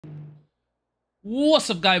What's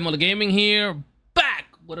up, guys? Mother Gaming here, back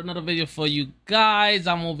with another video for you guys.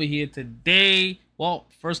 I'm over here today. Well,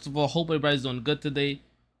 first of all, hope everybody's doing good today.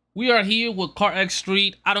 We are here with CarX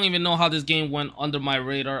Street. I don't even know how this game went under my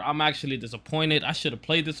radar. I'm actually disappointed. I should have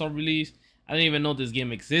played this on release. I didn't even know this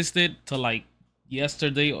game existed till like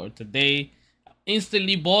yesterday or today.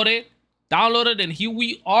 Instantly bought it, downloaded, and here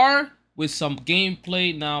we are with some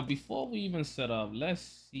gameplay. Now, before we even set up, let's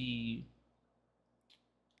see.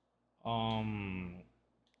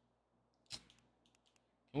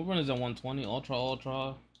 Movement is at 120,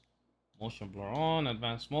 ultra, motion blur on,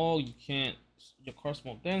 advanced mode. You can't, your car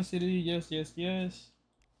smoke density, yes.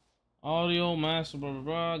 Audio, master, blah, blah,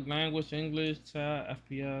 blah. Language, English, tab,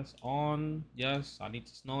 FPS, on, yes. I need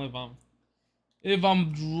to know if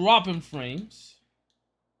I'm dropping frames.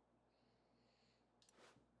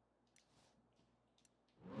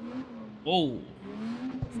 Whoa.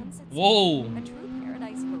 Whoa. A true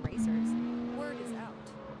paradise for racers. Word is out.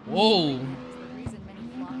 Whoa.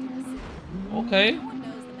 Okay. No one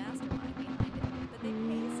knows the mastermind behind it, but they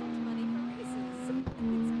pay so much money for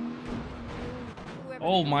races.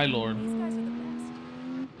 Oh my lord. These guys are the best.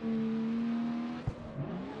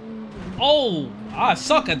 Oh, I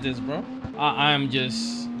suck at this, bro. I am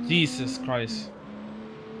just Jesus Christ.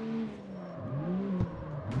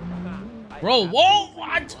 Bro, whoa,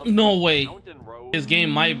 what? No way. This game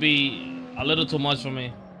might be a little too much for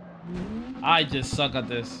me. I just suck at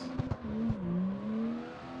this.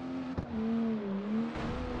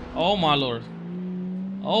 Oh my lord.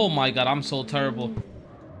 Oh my god, I'm so terrible.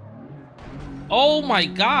 Oh my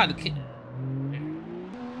god.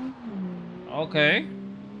 Okay.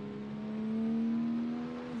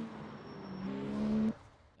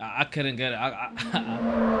 I couldn't get it.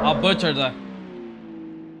 I butchered that.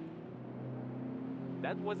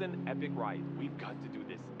 That was an epic ride. We've got to do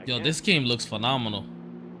this again. Yo, this game looks phenomenal.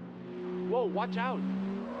 Whoa, watch out.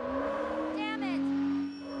 Damn it!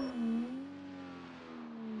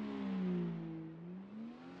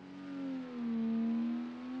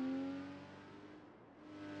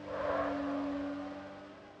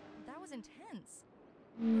 That was intense.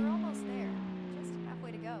 We're almost there. Just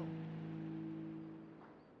halfway to go.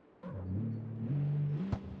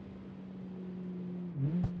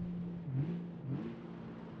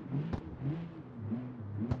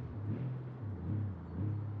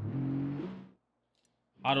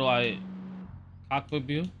 How do I cockpit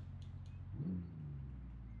view?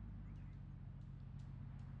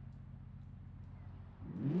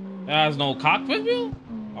 It has no cockpit view?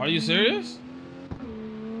 Are you serious?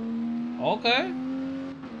 Okay.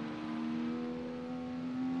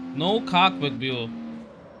 No cockpit view.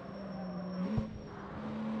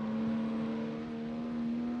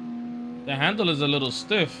 The handle is a little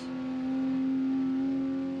stiff. Do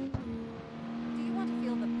you want to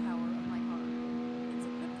feel the power of my car? It's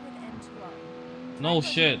equipped with N2O. No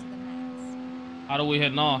shit. To the max. How do we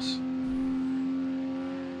hit NOS?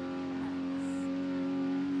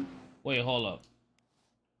 Wait, hold up.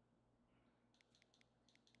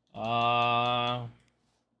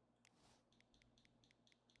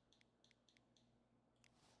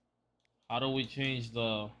 How do we change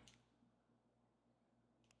the...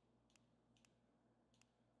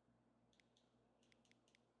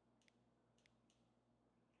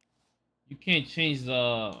 You can't change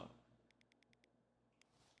the...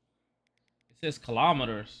 It says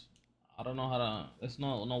kilometers. I don't know how to... There's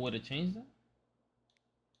no way to change that?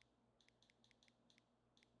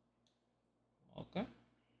 Okay.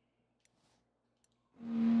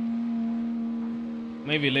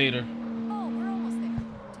 Maybe later. Oh, we're almost there.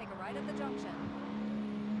 Take a right at the junction.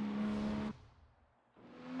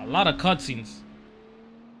 A lot of cutscenes.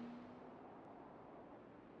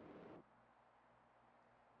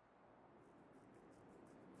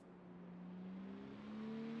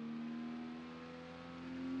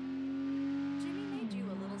 Jimmy made you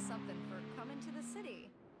a little something for coming to the city.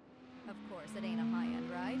 Of course, it ain't a high-end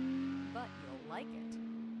ride, but you'll like it.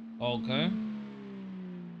 Okay.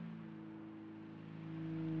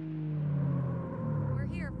 We're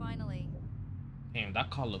here finally. Damn, that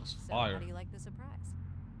car looks So, how fire. do you like the surprise?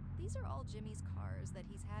 These are all Jimmy's cars that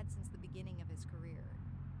he's had since the beginning of his career.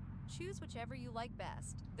 Choose whichever you like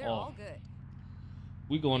best. They're all good.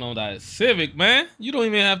 We going on that Civic, man. You don't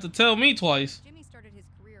even have to tell me twice. Jimmy started his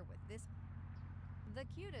career with this, the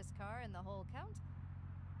cutest car in the whole county.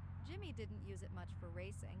 Jimmy didn't use it much for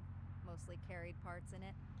racing, mostly carried parts in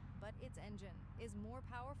it, but its engine is more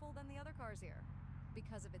powerful than the other cars here.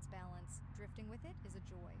 Because of its balance, drifting with it is a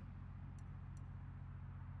joy.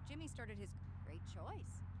 Jimmy started his great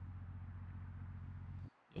choice.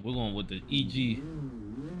 We're going with the EG.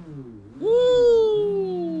 Woo!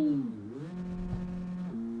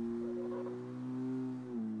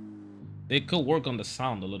 They could work on the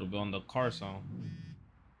sound a little bit, on the car sound.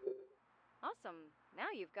 Awesome. Now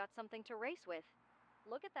you've got something to race with.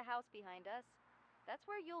 Look at the house behind us. That's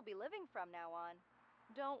where you'll be living from now on.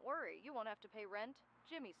 Don't worry, you won't have to pay rent.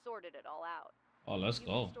 Jimmy sorted it all out. Oh, let's You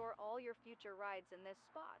go. can store all your future rides in this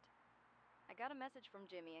spot. I got a message from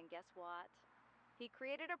Jimmy, and guess what? He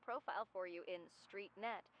created a profile for you in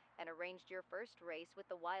StreetNet and arranged your first race with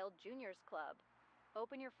the Wild Juniors Club.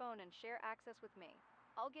 Open your phone and share access with me.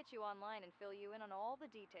 I'll get you online and fill you in on all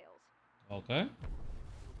the details. Okay.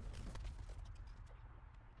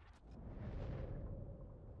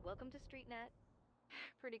 Welcome to StreetNet.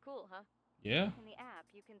 Pretty cool, huh? Yeah. In the app,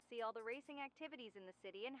 you can see all the racing activities in the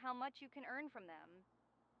city and how much you can earn from them.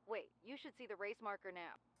 Wait, you should see the race marker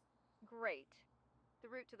now. Great.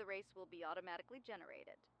 The route to the race will be automatically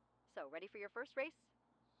generated. So, ready for your first race?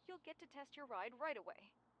 You'll get to test your ride right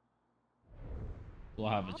away. Do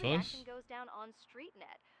I have a All the choice? action goes down on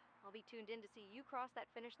StreetNet. I'll be tuned in to see you cross that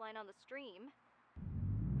finish line on the stream.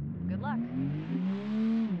 Good luck.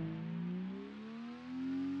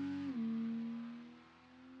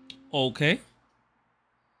 Okay.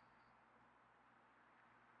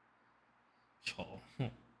 Yo.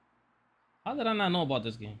 How did I not know about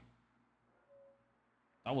this game?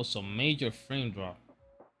 That was some major frame drop.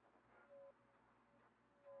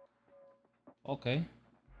 Okay.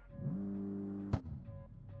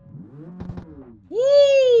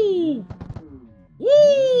 Woo!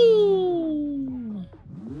 Woo!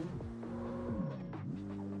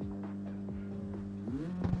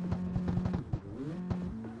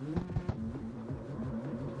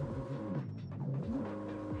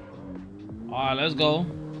 Alright, let's go.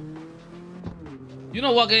 You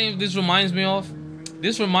know what game this reminds me of?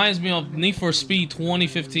 This reminds me of Need for Speed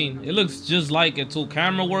 2015. It looks just like it too.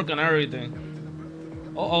 Camera work and everything.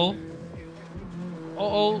 Uh-oh.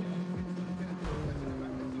 Uh-oh.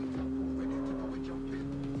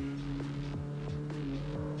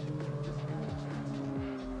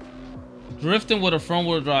 Drifting with a front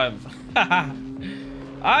wheel drive.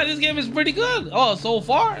 This game is pretty good. Oh, so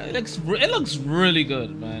far it looks really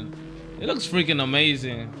good, man. It looks freaking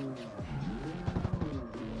amazing.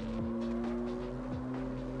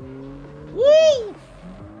 Woo!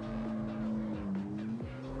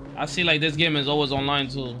 I see like this game is always online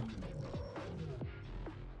too.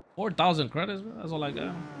 4,000 credits, bro. That's all I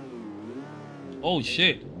got. Oh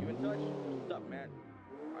shit. You in touch? What's up, man?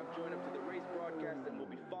 I've joined up to the race broadcast and will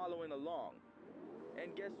be following along.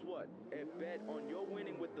 And guess what? A bet on your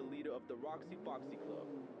winning with the leader of the Roxy Foxy Club.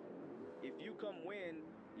 If you come win,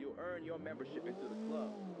 you'll earn your membership into the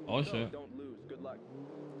club. Oh So shit. don't lose. Good luck.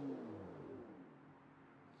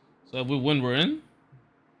 So if we win, we're in?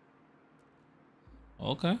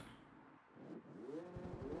 Okay.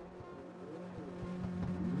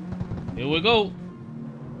 Here we go.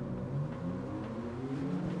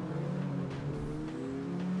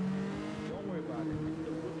 Don't worry about it. It's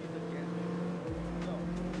the rookies against me. So,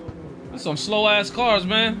 There's some slow ass cars,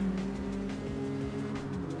 man.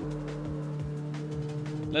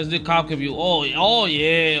 Let's do cop view. Oh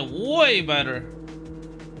yeah, way better.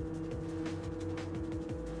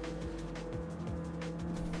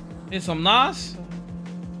 Hit some Nas.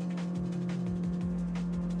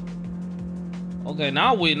 Okay,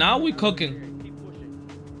 now we cooking. keep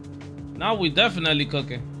pushing. Now we definitely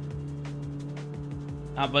cooking.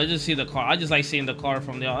 Nah, but I just see the car. I just like seeing the car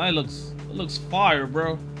from there. It looks fire,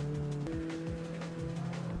 bro.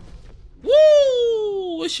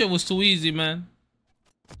 Woo! This shit was too easy, man.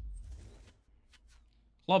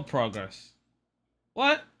 Club progress.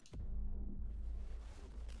 What?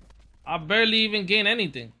 I barely even gain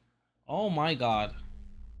anything. Oh my god.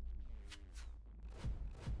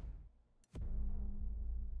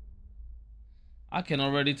 I can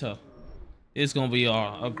already tell. It's gonna be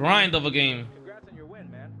a grind of a game. Congrats on your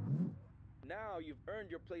win, man. Now you've earned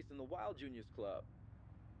your place in the Wild Juniors Club.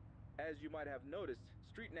 As you might have noticed,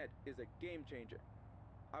 StreetNet is a game changer.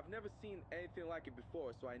 I've never seen anything like it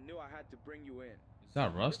before, so I knew I had to bring you in. Is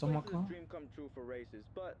that rust on my This place car? is a dream come true for races,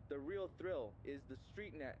 but the real thrill is the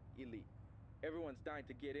StreetNet elite. Everyone's dying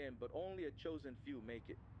to get in, but only a chosen few make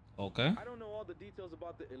it. Okay. I don't know all the details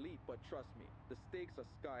about the elite, but trust me, the stakes are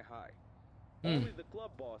sky high. Hmm. Only the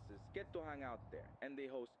club bosses get to hang out there, and they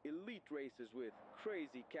host elite races with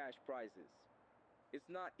crazy cash prizes. It's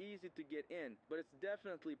not easy to get in, but it's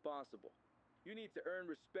definitely possible. You need to earn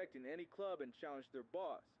respect in any club and challenge their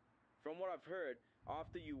boss. From what I've heard,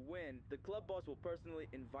 after you win, the club boss will personally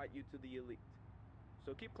invite you to the elite.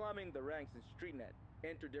 So keep climbing the ranks in StreetNet,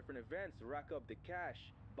 enter different events, rack up the cash,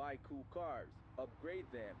 buy cool cars, upgrade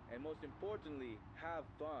them, and most importantly, have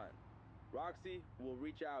fun. Roxy will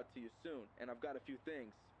reach out to you soon, and I've got a few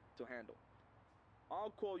things to handle.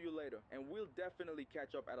 I'll call you later, and we'll definitely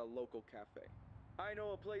catch up at a local cafe. I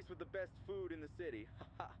know a place with the best food in the city.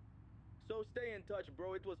 Haha. So stay in touch,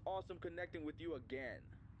 bro. It was awesome connecting with you again.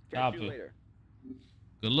 Catch you Copy. later.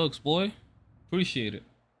 Good looks, boy. Appreciate it.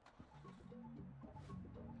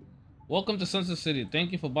 Welcome to Sunset City.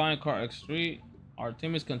 Thank you for buying CarX Street. Our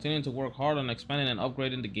team is continuing to work hard on expanding and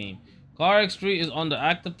upgrading the game. CarX Street is under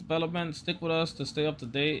active development. Stick with us to stay up to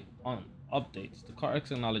date on updates. The CarX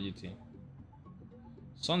Technology team.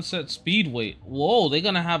 Sunset Speedway. Whoa, they're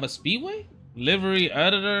gonna have a speedway? Livery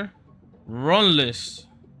editor. Run list.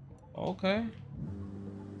 Okay.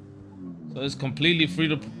 So it's completely free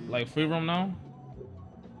to free roam now?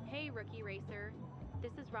 Hey, rookie racer.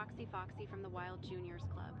 This is Roxy Foxy from the Wild Juniors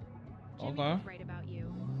Club. Jimmy Okay. was right about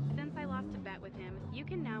you. Since I lost a bet with him, you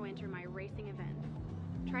can now enter my racing events.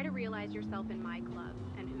 Try to realize yourself in my club,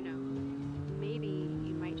 and who knows, maybe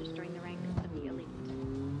you might just join the ranks of the elite.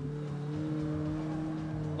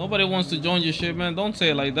 Nobody wants to join your shit, man. Don't say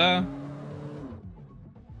it like that.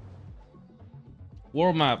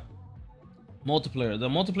 World map. Multiplayer. The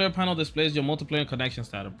multiplayer panel displays your multiplayer connection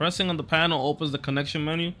status. Pressing on the panel opens the connection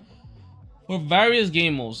menu for various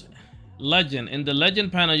game modes. Legend. In the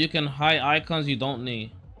legend panel, you can hide icons you don't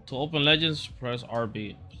need. To open legends, press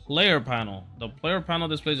RB. Player panel. The player panel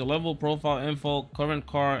displays your level, profile info, current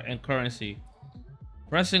car, and currency.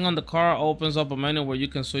 Pressing on the car opens up a menu where you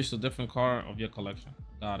can switch to different car of your collection.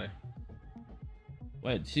 Got it.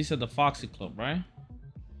 Wait, she said the Foxy Club, right?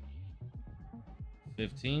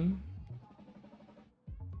 15.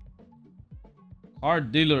 Car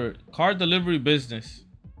dealer, car delivery business.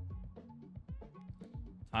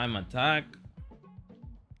 Time attack.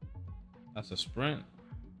 That's a sprint.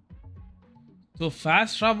 To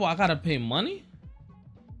fast travel, I gotta pay money?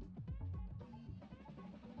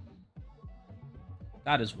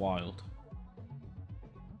 That is wild.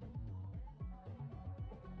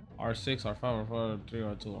 R6, R5, R4, R3,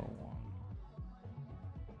 R2, R1.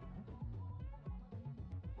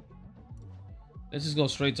 Let's just go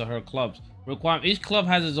straight to her clubs. Each club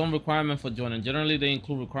has its own requirement for joining. Generally, they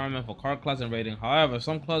include requirement for car class and rating. However,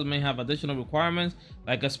 some clubs may have additional requirements,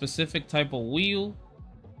 like a specific type of wheel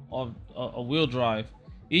or a wheel drive.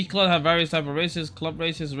 Each club has various types of races: club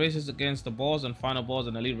races, races against the boss, and final boss,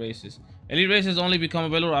 and elite races. Elite races only become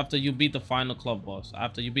available after you beat the final club boss.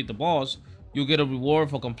 After you beat the boss, you get a reward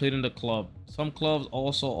for completing the club. Some clubs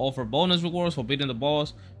also offer bonus rewards for beating the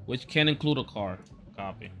boss, which can include a car.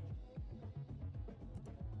 Copy.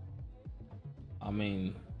 I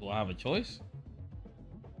mean, do I have a choice?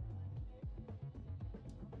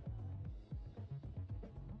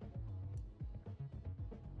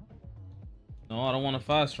 No, I don't want to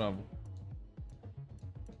fast travel.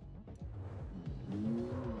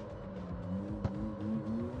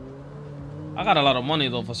 I got a lot of money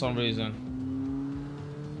though for some reason.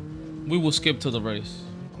 We will skip to the race.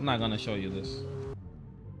 I'm not gonna show you this.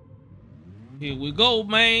 Here we go,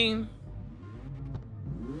 man.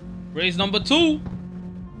 Race number 2.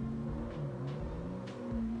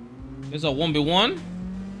 It's a 1v1.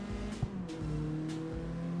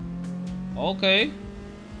 Okay.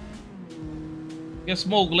 Get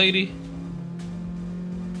smoked, lady.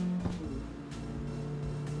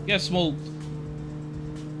 Get smoked.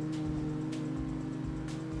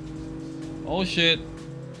 Oh shit.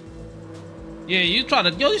 Yeah, you try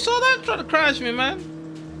to, you saw that? Try to crash me, man.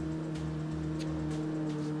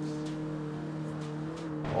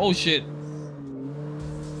 Oh shit.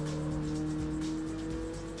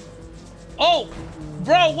 Oh,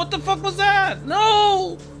 bro, what the fuck was that?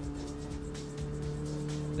 No.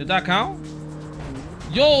 Did that count?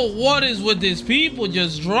 Yo, what is with these people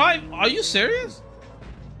just drive? Are you serious?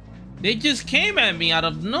 They just came at me out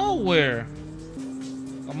of nowhere.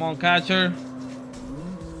 Come on, catch her.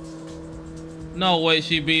 No way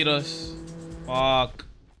she beat us. Fuck.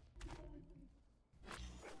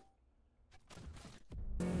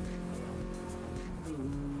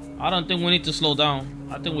 I don't think we need to slow down.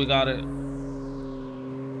 I think we got it.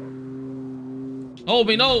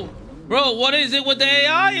 Homie, no. Bro, what is it with the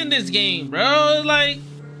AI in this game, bro? Like,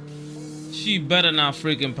 she better not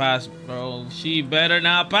freaking pass, bro. She better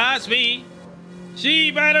not pass me.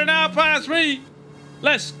 She better not pass me.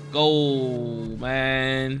 Let's go,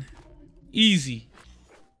 man. Easy.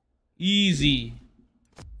 Easy.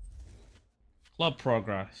 Club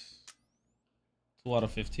progress. 2 out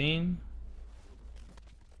of 15.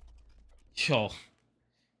 Yo,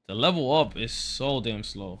 the level up is so damn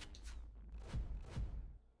slow.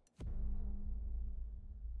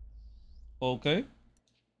 Okay.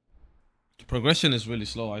 The progression is really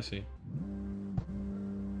slow, I see.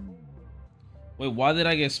 Wait, why did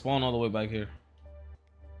I get spawned all the way back here?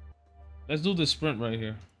 Let's do the sprint right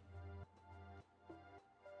here.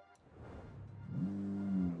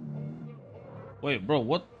 Wait, bro,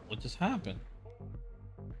 what just happened?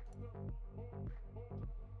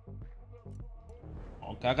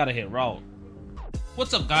 Okay, I gotta hit route.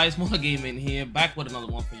 What's up, guys? More Gaming here, back with another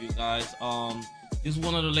one for you guys. Just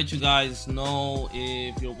wanted to let you guys know,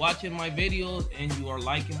 if you're watching my videos and you are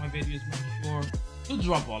liking my videos, make sure to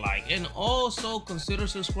drop a like, and also consider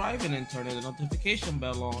subscribing and turning the notification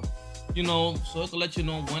bell on, you know, so it can let you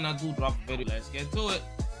know when I do drop a video. Let's get to it.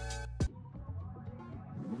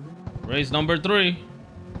 Race number 3.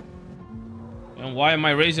 And why am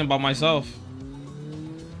I racing by myself?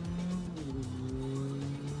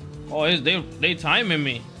 Oh, they timing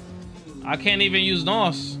me. I can't even use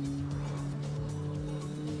NOS.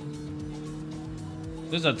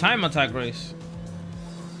 This is a time attack race.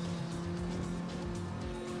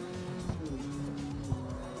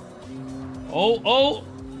 Oh.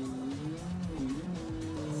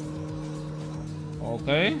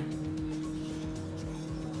 Okay.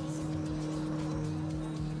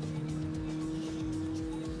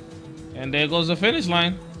 And there goes the finish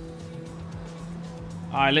line.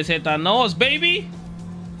 All right, let's hit that nose, baby.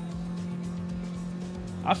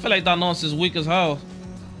 I feel like that nose is weak as hell.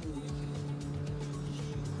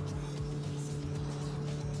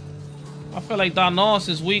 I feel like that nose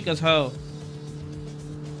is weak as hell.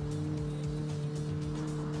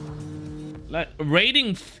 Like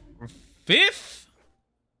rating 5th?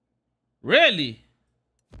 Really?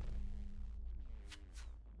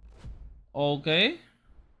 Okay.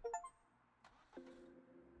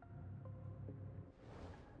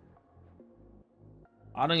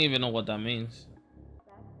 I don't even know what that means.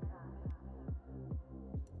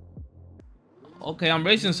 Okay, I'm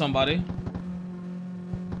racing somebody.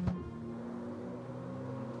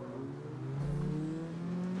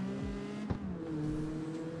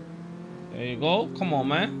 There you go. Come on,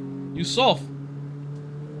 man. You soft.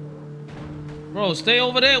 Bro, stay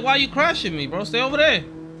over there. Why are you crashing me, bro? Stay over there.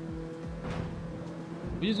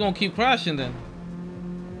 We're just gonna keep crashing then.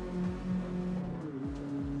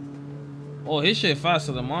 Oh, his shit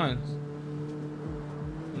faster than mine.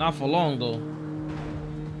 Not for long though.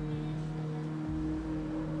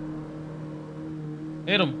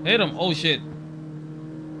 Hit him, hit him. Oh shit.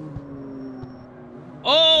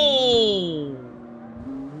 Oh!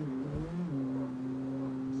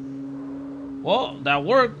 Well, that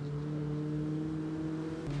worked.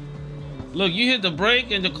 Look, you hit the brake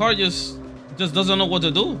and the car just doesn't know what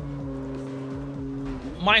to do.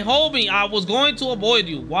 My homie, I was going to avoid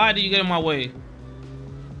you. Why did you get in my way?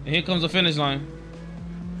 And here comes the finish line.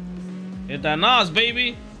 Hit that NOS,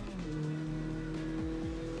 baby.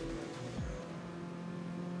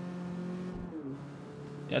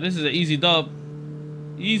 Yeah, this is an easy dub.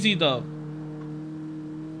 Easy dub.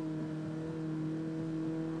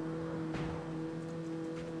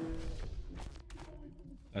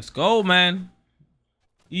 Let's go, man.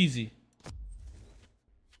 Easy.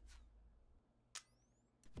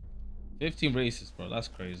 15 races, bro. That's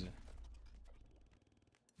crazy.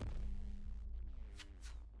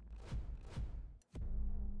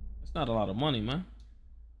 It's not a lot of money, man.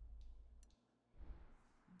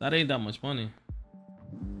 That ain't that much money.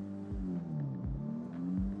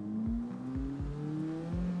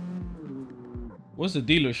 What's the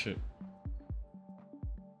dealership?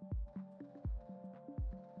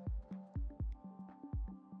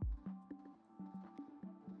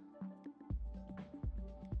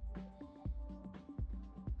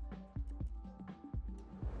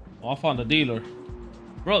 Oh, I found the dealer.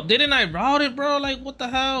 Bro, didn't I route it, bro? Like, what the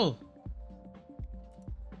hell?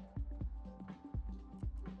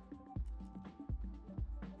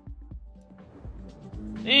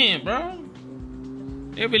 Damn, bro.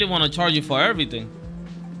 They really want to charge you for everything.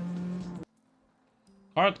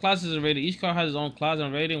 Car classes and rating. Each car has its own class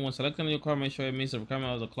and rating. When selecting your car, make sure it meets the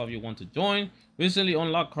requirement of the club you want to join. Recently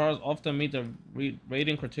unlocked cars often meet the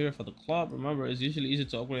rating criteria for the club. Remember, it's usually easier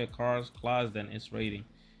to upgrade a car's class than its rating.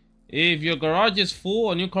 If your garage is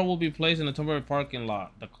full, a new car will be placed in a temporary parking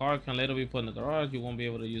lot. The car can later be put in the garage. You won't be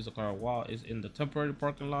able to use the car while it's in the temporary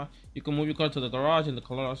parking lot. You can move your car to the garage. In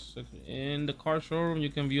the car showroom, you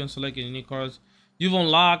can view and select any new cars you've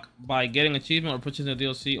unlocked by getting achievement or purchasing the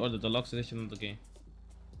DLC or the deluxe edition of the game.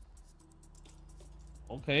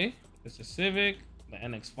 Okay, it's a Civic, the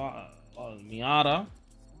NX5, Miata.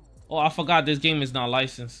 Oh, I forgot this game is not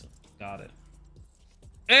licensed. Got it.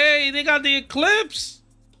 Hey, they got the Eclipse.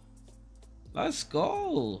 Let's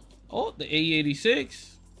go. Oh, the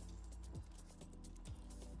A86.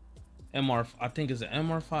 MR, I think it's an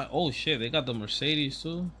MR5. Oh shit, they got the Mercedes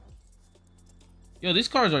too. Yo, these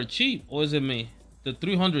cars are cheap. Or is it me? The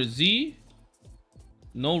 300Z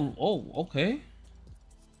No. Oh, okay.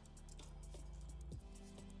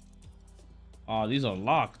 Oh, these are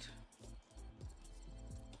locked.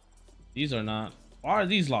 These are not. Why are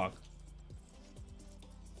these locked?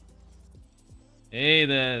 Hey,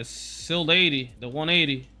 the Silt 80, the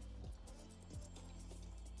 180.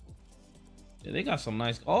 Yeah, they got some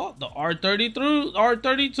nice. Oh, the R33,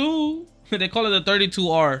 R32. They call it the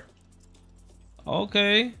 32R.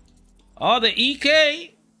 Okay. Oh, the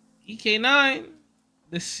EK9,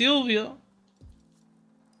 the Sylvia,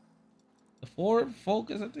 the Ford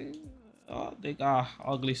Focus, I think. Oh, they got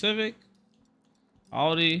ugly Civic,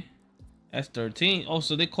 Audi S13. Oh,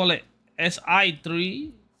 so they call it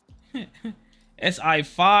SI3,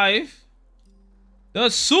 SI5, the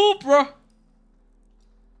Supra.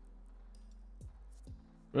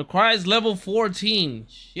 Requires level 14.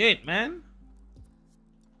 Shit, man.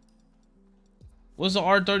 What's the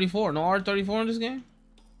R34? No R34 in this game?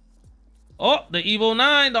 Oh, the Evo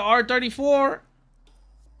 9, the R34.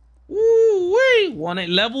 Woo wee! Won it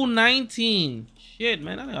level 19. Shit,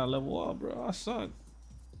 man, I gotta level up, bro. I suck.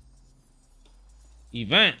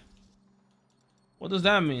 Event. What does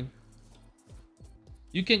that mean?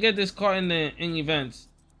 You can get this car in events.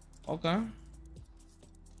 Okay.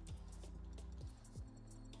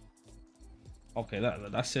 Okay,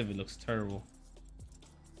 that Civic looks terrible.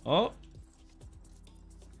 Oh.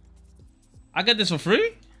 I get this for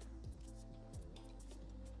free?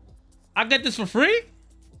 I get this for free?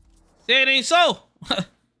 Say it ain't so.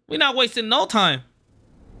 We're not wasting no time.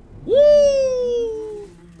 Woo!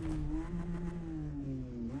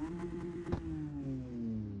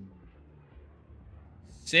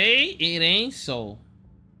 Say it ain't so.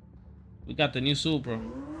 We got the new Supra.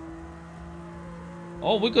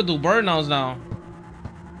 Oh, we could do burnouts now.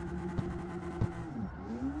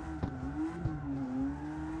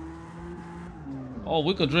 Oh,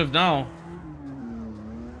 we could drift now.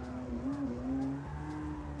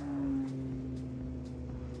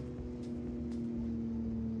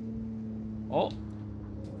 Oh.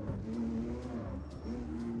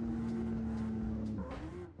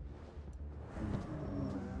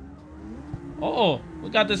 Oh, we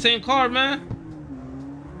got the same car, man.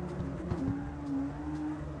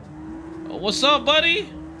 Oh, what's up, buddy?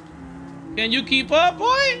 Can you keep up,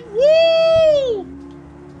 boy? Woo!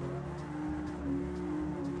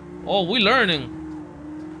 Oh, we learning.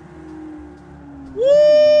 Woo!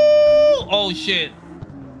 Oh, shit.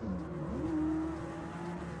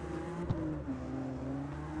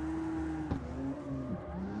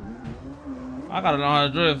 I gotta know how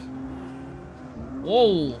to drift.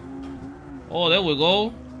 Whoa. Oh, there we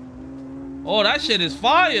go. Oh, that shit is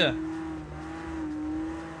fire.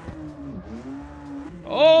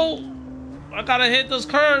 Oh, I gotta hit those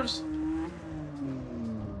curves.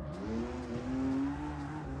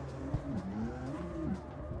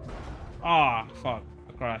 Ah, fuck.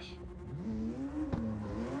 I crashed.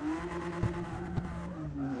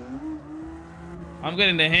 I'm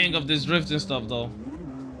getting the hang of this drifting stuff, though.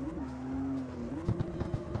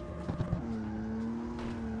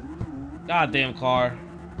 Goddamn car.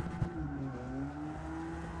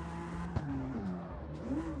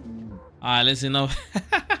 Alright, listen up.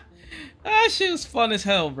 That shit was fun as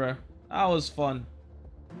hell, bro. That was fun.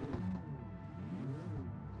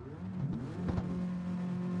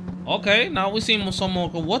 Okay, now we see some more.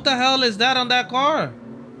 What the hell is that on that car?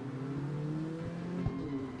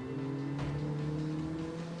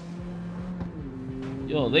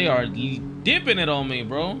 Yo, they are dipping it on me,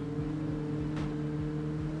 bro.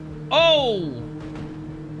 Oh!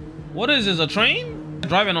 What is this, a train?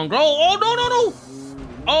 Driving on grow. Oh, no, no, no!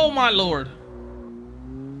 Oh, my lord.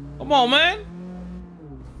 Come on, man.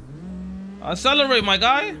 Accelerate, my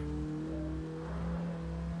guy.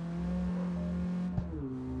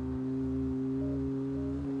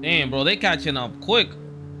 Damn, bro, they catching up quick.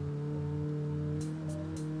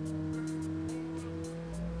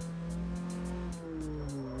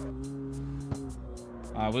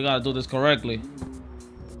 Alright, we gotta do this correctly.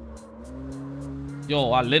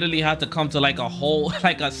 Yo, I literally had to come to like a whole,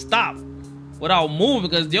 like a stop without moving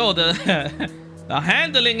because, yo, the the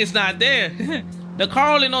handling is not there. The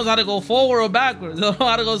car only knows how to go forward or backwards. It don't know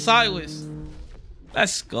how to go sideways.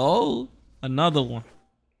 Let's go. Another one.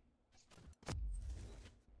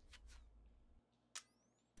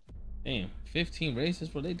 Damn, 15 races,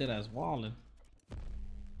 bro. They did as walling.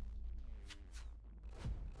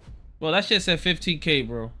 Bro, that shit said 15K,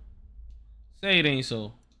 bro. Say it ain't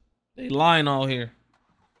so. They lying all here.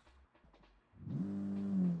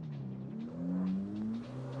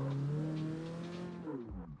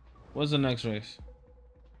 What's the next race?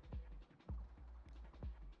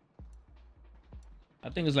 I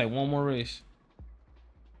think it's like one more race.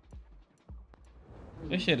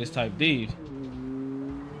 This shit is type D.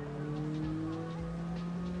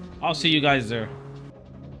 I'll see you guys there.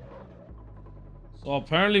 So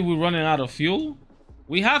apparently we're running out of fuel.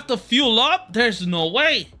 We have to fuel up? There's no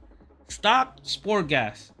way. Stock sport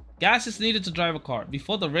gas. Gas is needed to drive a car.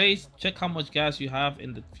 Before the race, check how much gas you have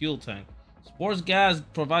in the fuel tank. Sports gas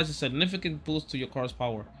provides a significant boost to your car's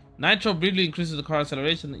power. Nitro briefly increases the car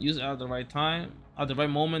acceleration. Use it at the right time, at the right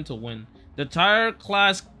moment to win. The tire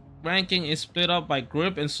class ranking is split up by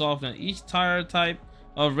grip and softness. Each tire type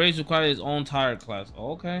of race requires its own tire class.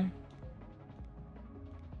 Okay.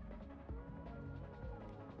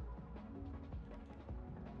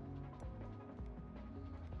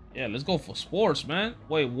 Yeah, let's go for sports, man.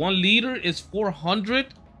 Wait, 1 liter is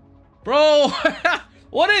 400? Bro,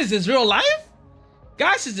 what is this, real life?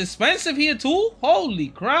 Gas is expensive here too? Holy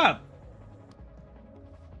crap.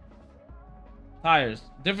 Tires.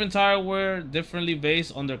 Different tire wear differently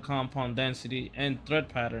based on their compound density and tread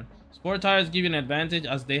pattern. Sport tires give you an advantage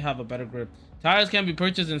as they have a better grip. Tires can be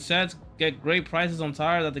purchased in sets. Get great prices on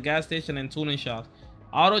tires at the gas station and tuning shops.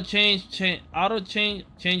 Auto change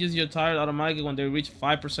changes your tires automatically when they reach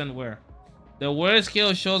 5% wear. The wear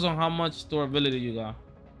scale shows on how much durability you got.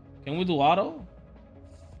 Can we do auto?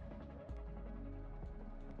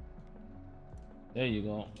 There you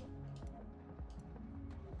go.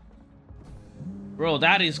 Bro,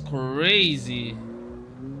 that is crazy.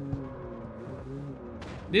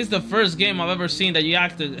 This is the first game I've ever seen that you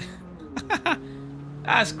acted.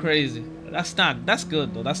 That's crazy. That's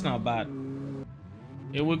good though. That's not bad.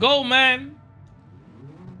 Here we go, man.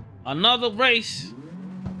 Another race.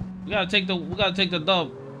 We gotta take the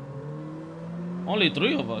dub. Only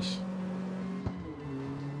 3 of us.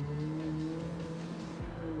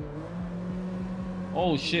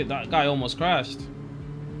 Oh shit, that guy almost crashed.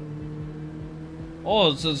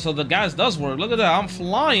 Oh, so the gas does work. Look at that, I'm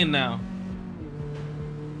flying now.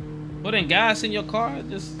 Putting gas in your car,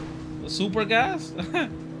 just the super gas?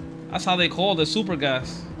 That's how they call the super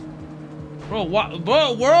gas. Bro, what?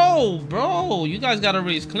 Bro, you guys gotta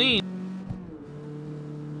race clean.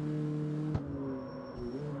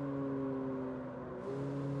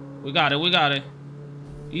 We got it.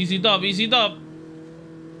 Easy dub.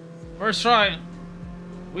 First try.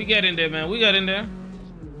 We get in there, man. We got in there.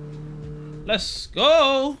 Let's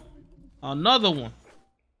go. Another one.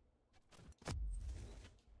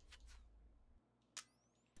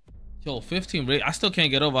 Yo, 15 race. I still can't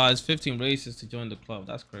get over how it's 15 races to join the club.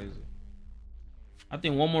 That's crazy. I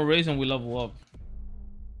think one more race and we level up.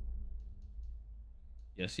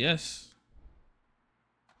 Yes.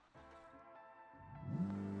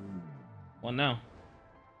 What now?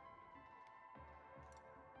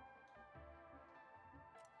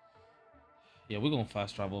 Yeah, we're gonna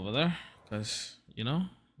fast travel over there. Cause you know.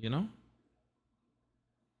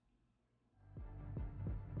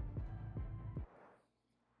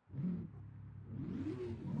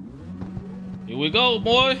 Here we go,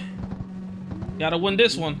 boy. Gotta win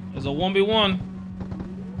this one. It's a 1v1.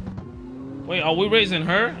 Wait, are we racing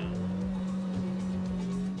her?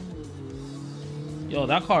 Yo,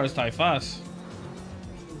 that car is tight fast.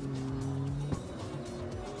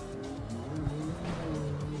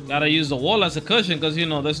 Gotta use the wall as a cushion because, you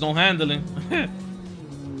know, there's no handling.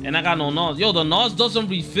 And I got no NOS. Yo, the NOS doesn't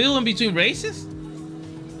refill in between races?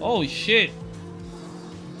 Oh, shit.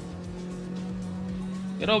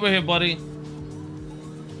 Get over here, buddy.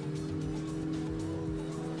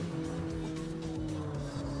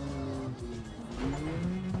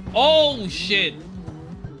 Oh, shit.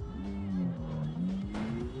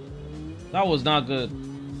 That was not good.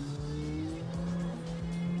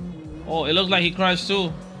 Oh, it looks like he crashed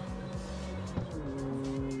too.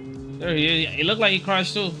 There he is. It looked like he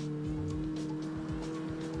crashed too.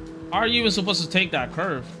 How are you even supposed to take that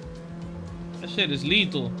curve? That shit is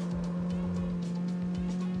lethal.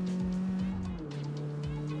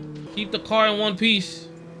 Keep the car in one piece.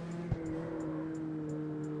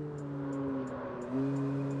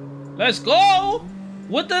 Let's go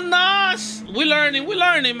with the NOS. We're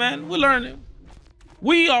learning, man. We're learning.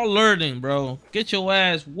 We are learning, bro. Get your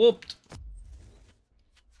ass whooped.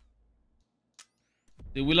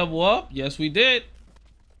 Did we level up? Yes, we did.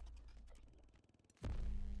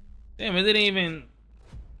 Damn, it didn't even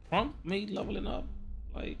prompt me leveling up.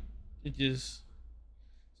 Like, it just,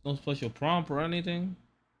 no special prompt or anything.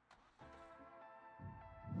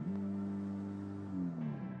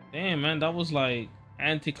 Damn, man, that was like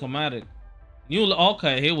anticlimactic.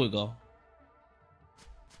 Okay, here we go.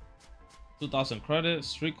 2,000 credits,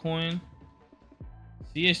 street coin.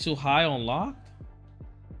 CH2 high unlocked.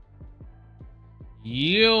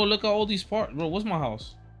 Yo, look at all these parts, bro. What's my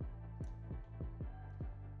house?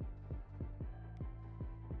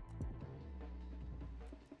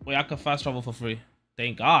 Wait, I could fast travel for free.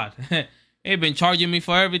 Thank God. They've been charging me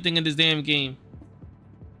for everything in this damn game.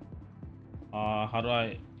 How do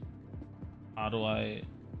I?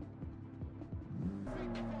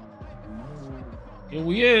 Here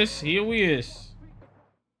we is. Here we is.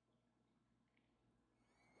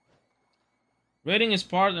 Rating is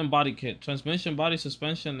part and body kit. Transmission, body,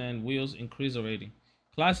 suspension, and wheels increase the rating.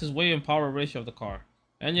 Class is weight and power ratio of the car.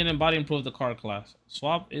 Engine and body improve the car class.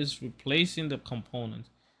 Swap is replacing the components.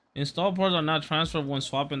 Install parts are not transferred when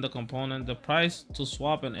swapping the component. The price to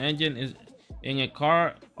swap an engine is in a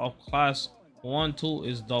car of class 1, 2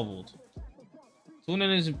 is doubled.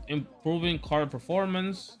 Tuning is improving car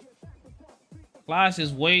performance. Class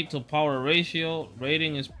is weight to power ratio.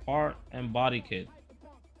 Rating is part and body kit.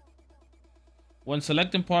 When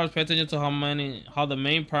selecting parts, pay attention to how the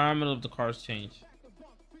main parameter of the cars change.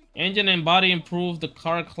 Engine and body improve the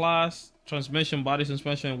car class. Transmission, body,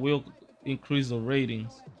 suspension, and wheel increase the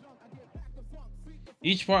ratings.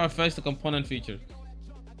 Each part affects the component feature.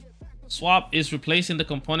 Swap is replacing the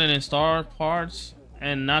component in star parts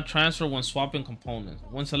and not transfer when swapping components.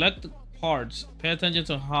 When selecting parts, pay attention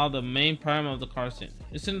to how the main parameter of the car changes.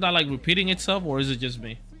 Isn't that like repeating itself, or is it just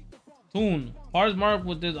me? Tune. Parts marked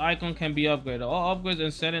with this icon can be upgraded. All upgrades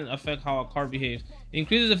and settings affect how a car behaves.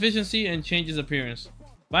 Increases efficiency and changes appearance.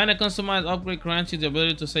 Buying a customized upgrade grants you the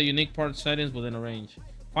ability to set unique part settings within a range.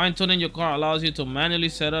 Fine-tuning your car allows you to manually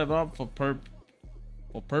set it up for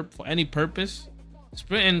any purpose.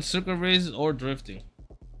 Sprint in circuit races or drifting.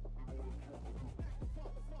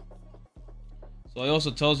 So it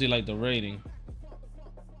also tells you like the rating.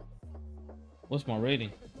 What's my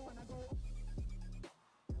rating?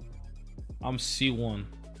 I'm C1.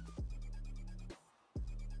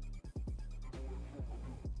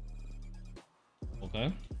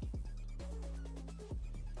 Okay.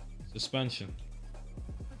 Suspension.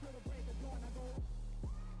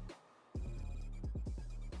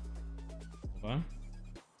 Okay.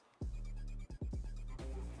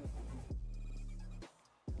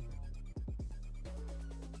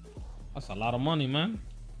 That's a lot of money, man.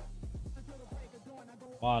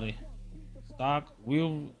 Body. Stock.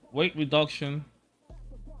 Wheel weight reduction.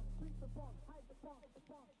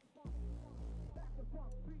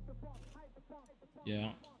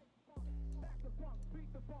 Yeah.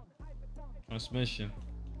 Transmission.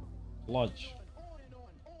 Clutch.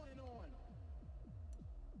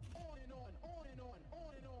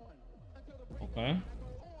 Okay.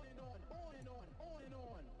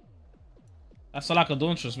 That's all I could do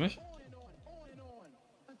in transmission.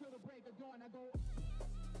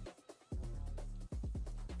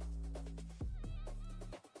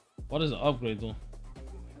 What does the upgrade do?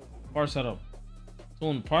 Part setup.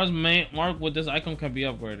 Tune. Parts marked with this icon can be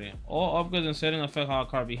upgraded. All upgrades and settings affect how a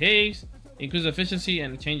car behaves, increase efficiency,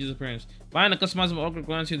 and changes appearance. Buying a customizable upgrade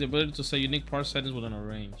grants you the ability to set unique part settings within a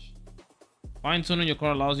range. Fine-tuning your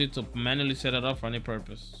car allows you to manually set it up for any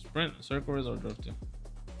purpose. Sprint, circuit race, or drifting.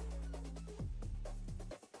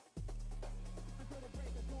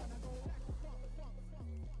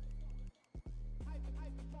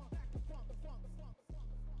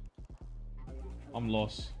 I'm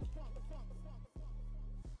lost.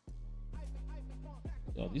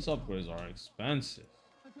 Yo, these upgrades are expensive.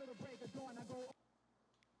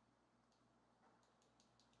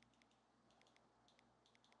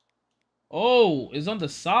 Oh, it's on the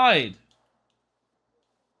side.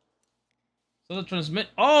 So the transmit.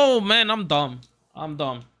 Oh man, I'm dumb. I'm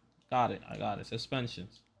dumb. Got it. I got it.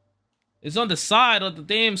 Suspensions. It's on the side of the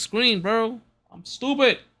damn screen, bro. I'm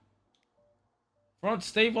stupid. Front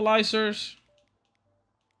stabilizers.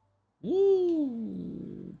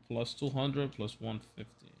 Woo. Plus 200, plus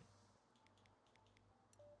 150.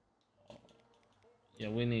 Yeah,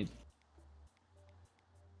 we need.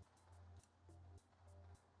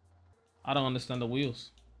 I don't understand the wheels.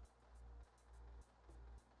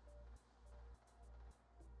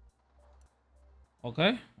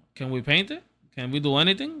 Okay. Can we paint it? Can we do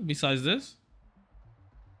anything besides this?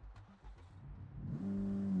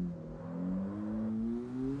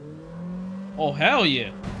 Oh, hell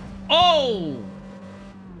yeah. Oh!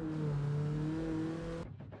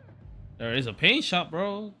 There is a paint shop,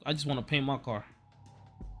 bro. I just want to paint my car.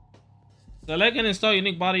 Select and install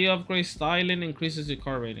unique body upgrade. Styling increases your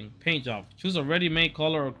car rating. Paint job. Choose a ready-made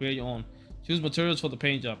color or create your own. Choose materials for the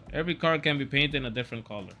paint job. Every car can be painted in a different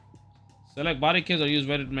color. Select body kits or use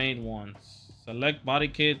ready-made ones. Select body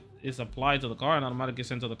kit is applied to the car and automatically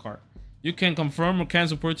sent to the cart. You can confirm or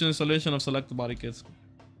cancel purchase installation of selected body kits.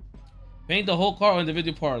 Paint the whole car or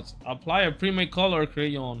individual parts. Apply a pre-made color or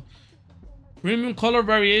create your own. Premium color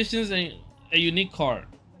variations and a unique card.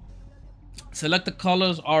 Select the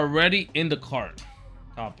colors already in the cart.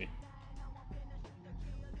 Copy.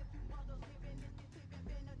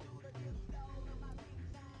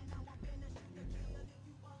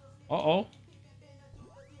 Uh-oh.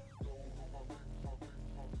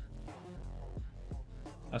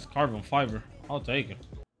 That's carbon fiber. I'll take it.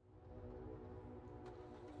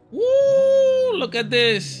 Woo! Look at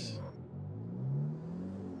this.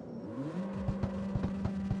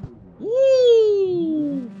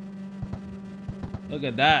 Woo! Look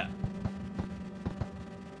at that.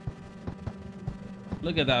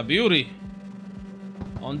 Look at that beauty.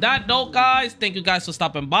 On that note, guys, thank you guys for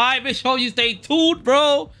stopping by. Make sure you stay tuned,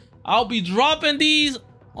 bro. I'll be dropping these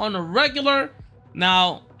on a regular.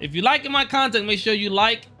 Now, if you like my content, make sure you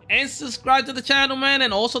like and subscribe to the channel, man.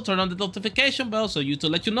 And also turn on the notification bell so to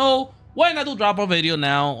let you know when I do drop a video.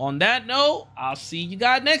 Now, on that note, I'll see you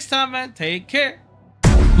guys next time, man. Take care.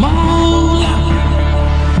 Mom!